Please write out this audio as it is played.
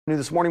New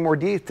this morning, more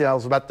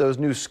details about those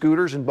new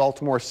scooters in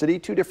Baltimore City.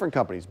 Two different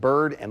companies,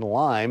 Bird and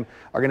Lime,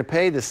 are going to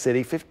pay the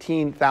city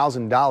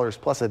 $15,000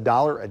 plus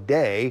 $1 a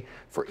day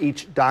for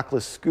each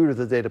Dockless scooter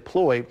that they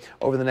deploy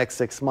over the next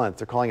 6 months.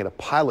 They're calling it a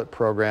pilot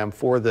program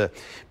for the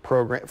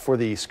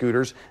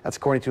scooters. That's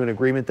according to an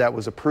agreement that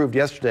was approved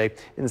yesterday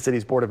in the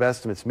city's Board of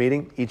Estimates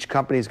meeting. Each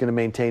company is going to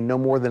maintain no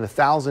more than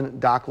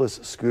 1,000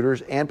 Dockless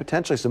scooters and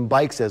potentially some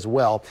bikes as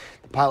well.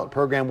 The pilot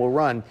program will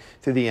run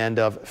through the end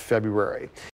of February.